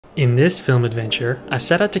In this film adventure, I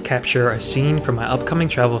set out to capture a scene from my upcoming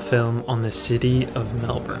travel film on the city of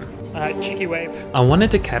Melbourne. Cheeky wave. I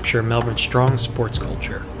wanted to capture Melbourne's strong sports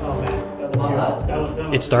culture. Oh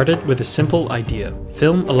man. It started with a simple idea: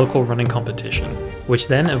 film a local running competition, which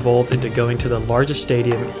then evolved into going to the largest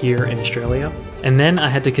stadium here in Australia, and then I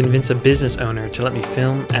had to convince a business owner to let me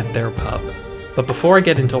film at their pub. But before I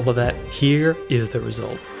get into all of that, here is the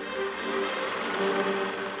result.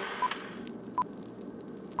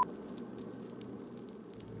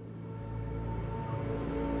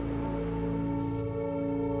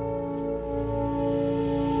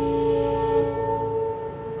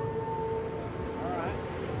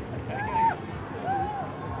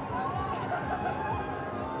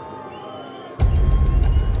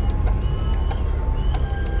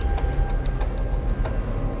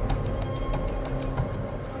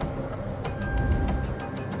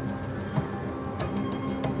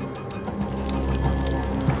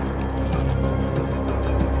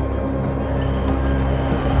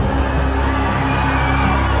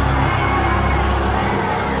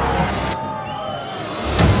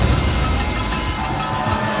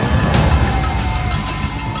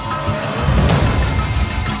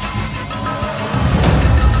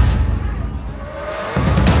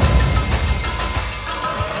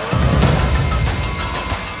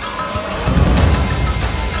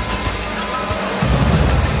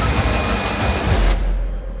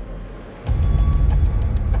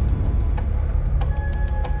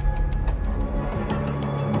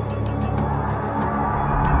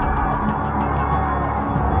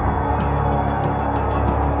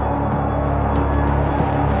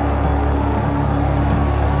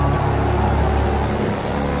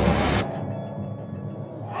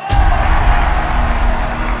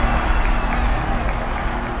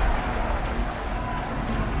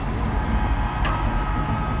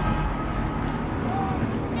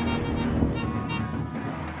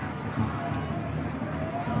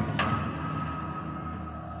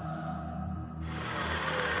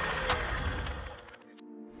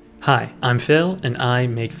 Hi, I'm Phil and I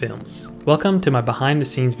make films. Welcome to my behind the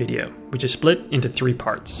scenes video, which is split into 3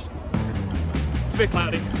 parts. It's a bit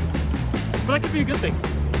cloudy, but that could be a good thing.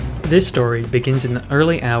 This story begins in the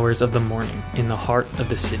early hours of the morning in the heart of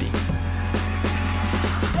the city.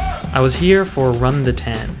 I was here for Run the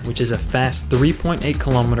Tan, which is a fast 3.8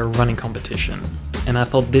 kilometer running competition, and I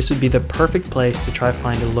thought this would be the perfect place to try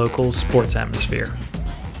find a local sports atmosphere.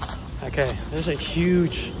 Okay, there's a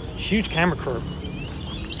huge camera crew.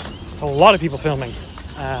 A lot of people filming,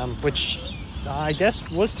 which I guess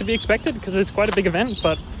was to be expected because it's quite a big event,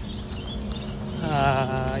 but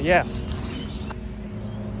yeah.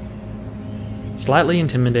 Slightly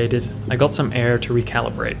intimidated, I got some air to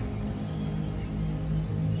recalibrate.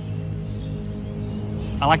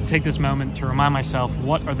 I like to take this moment to remind myself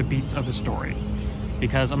what are the beats of the story,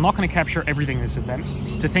 because I'm not going to capture everything in this event.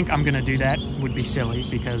 To think I'm going to do that would be silly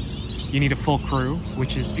because you need a full crew,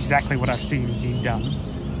 which is exactly what I've seen being done.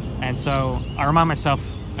 And so I remind myself,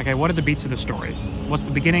 okay, what are the beats of the story? What's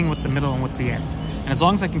the beginning, what's the middle, and what's the end? And as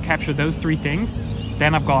long as I can capture those 3 things,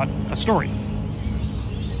 then I've got a story.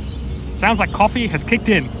 Sounds like coffee has kicked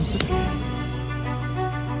in.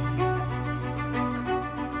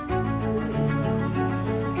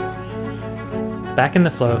 Back in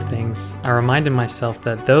the flow of things, I reminded myself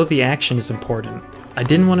that though the action is important, I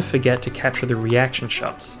didn't want to forget to capture the reaction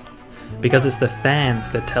shots, because it's the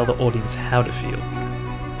fans that tell the audience how to feel.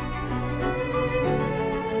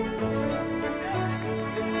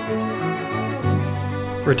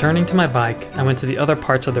 Returning to my bike, I went to the other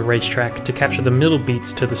parts of the racetrack to capture the middle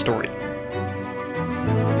beats to the story.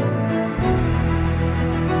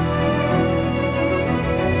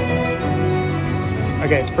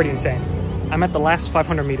 Okay, it's pretty insane. I'm at the last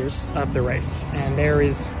 500 meters of the race, and there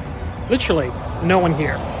is literally no one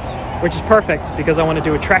here, which is perfect because I want to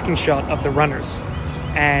do a tracking shot of the runners.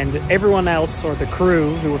 And everyone else, or the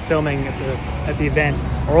crew who were filming at the event,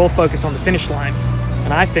 are all focused on the finish line.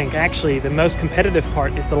 And I think actually the most competitive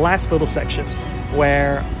part is the last little section,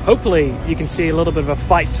 where hopefully you can see a little bit of a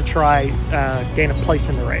fight to try gain a place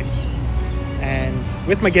in the race. And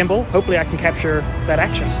with my gimbal, hopefully I can capture that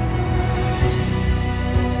action.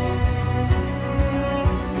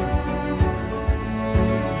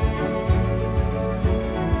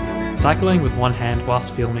 Cycling with one hand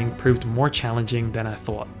whilst filming proved more challenging than I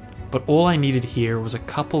thought, but all I needed here was a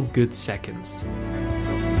couple good seconds.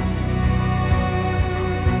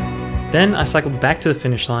 Then I cycled back to the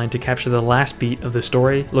finish line to capture the last beat of the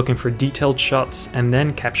story, looking for detailed shots and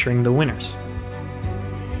then capturing the winners.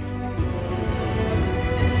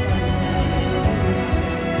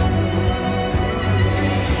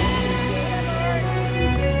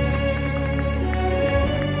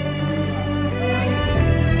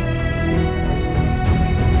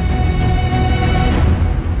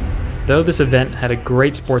 Though this event had a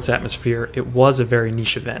great sports atmosphere, it was a very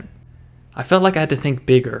niche event. I felt like I had to think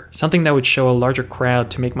bigger, something that would show a larger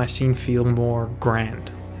crowd to make my scene feel more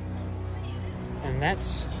grand. And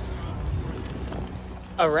that's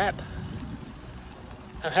a wrap.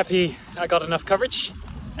 I'm happy I got enough coverage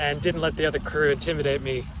and didn't let the other crew intimidate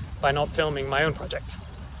me by not filming my own project.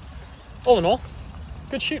 All in all,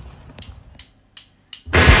 good shoot.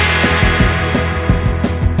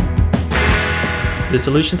 The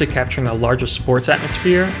solution to capturing a larger sports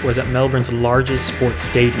atmosphere was at Melbourne's largest sports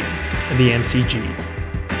stadium, the MCG.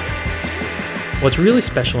 What's really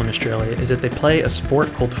special in Australia is that they play a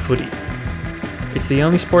sport called footy. It's the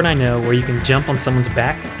only sport I know where you can jump on someone's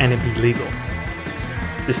back and it be legal.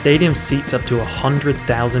 The stadium seats up to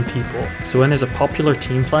 100,000 people, so when there's a popular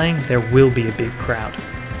team playing, there will be a big crowd.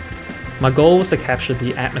 My goal was to capture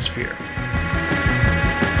the atmosphere.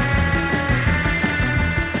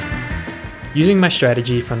 Using my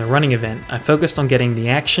strategy from the running event, I focused on getting the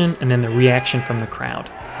action and then the reaction from the crowd.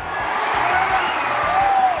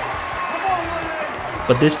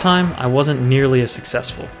 But this time, I wasn't nearly as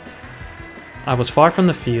successful. I was far from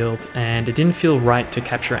the field, and it didn't feel right to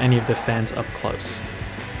capture any of the fans up close.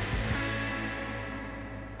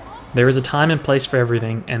 There is a time and place for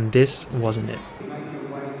everything, and this wasn't it.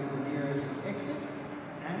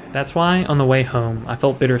 That's why, on the way home, I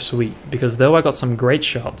felt bittersweet, because though I got some great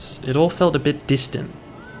shots, it all felt a bit distant.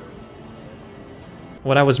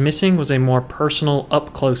 What I was missing was a more personal,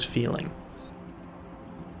 up-close feeling.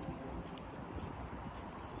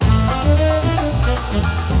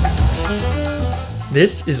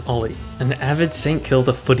 This is Ollie, an avid St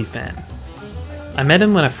Kilda footy fan. I met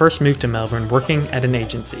him when I first moved to Melbourne working at an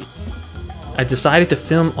agency. I decided to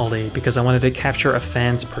film Ollie because I wanted to capture a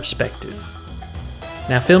fan's perspective.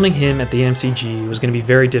 Now, filming him at the MCG was going to be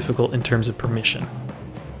very difficult in terms of permission.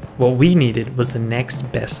 What we needed was the next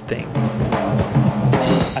best thing.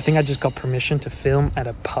 I think I just got permission to film at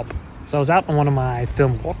a pub. So I was out on one of my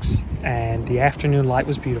film walks, and the afternoon light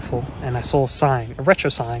was beautiful, and I saw a sign, a retro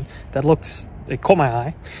sign, it caught my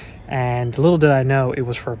eye, and little did I know it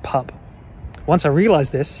was for a pub. Once I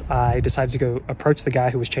realized this, I decided to go approach the guy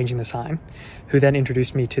who was changing the sign, who then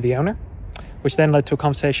introduced me to the owner, which then led to a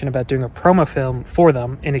conversation about doing a promo film for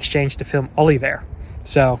them in exchange to film Ollie there.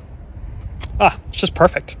 So, it's just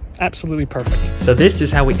perfect. Absolutely perfect. So this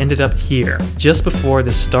is how we ended up here, just before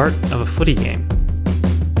the start of a footy game.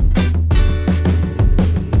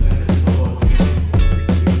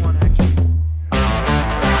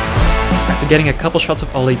 After getting a couple shots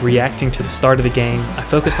of Ollie reacting to the start of the game, I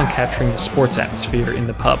focused on capturing the sports atmosphere in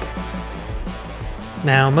the pub.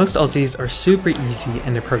 Now, most Aussies are super easy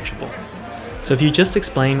and approachable. So if you just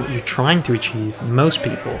explain what you're trying to achieve, most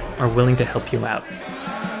people are willing to help you out.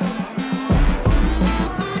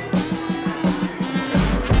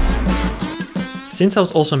 Since I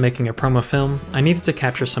was also making a promo film, I needed to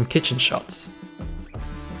capture some kitchen shots.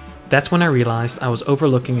 That's when I realized I was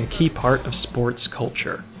overlooking a key part of sports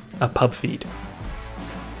culture, a pub feed.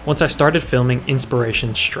 Once I started filming,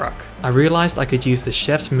 inspiration struck. I realized I could use the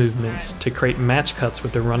chef's movements to create match cuts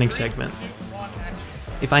with the running segment.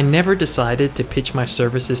 If I never decided to pitch my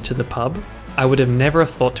services to the pub, I would have never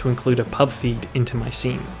thought to include a pub feed into my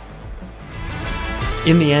scene.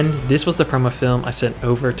 In the end, this was the promo film I sent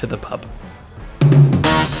over to the pub.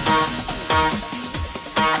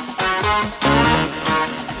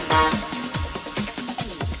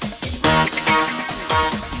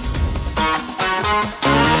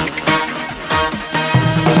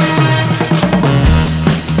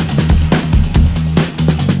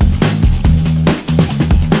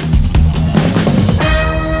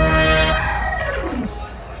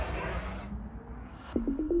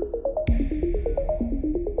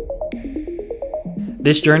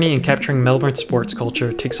 This journey in capturing Melbourne sports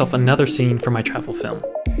culture ticks off another scene for my travel film.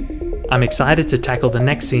 I'm excited to tackle the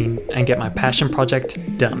next scene and get my passion project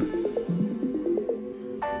done.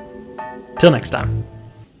 Till next time.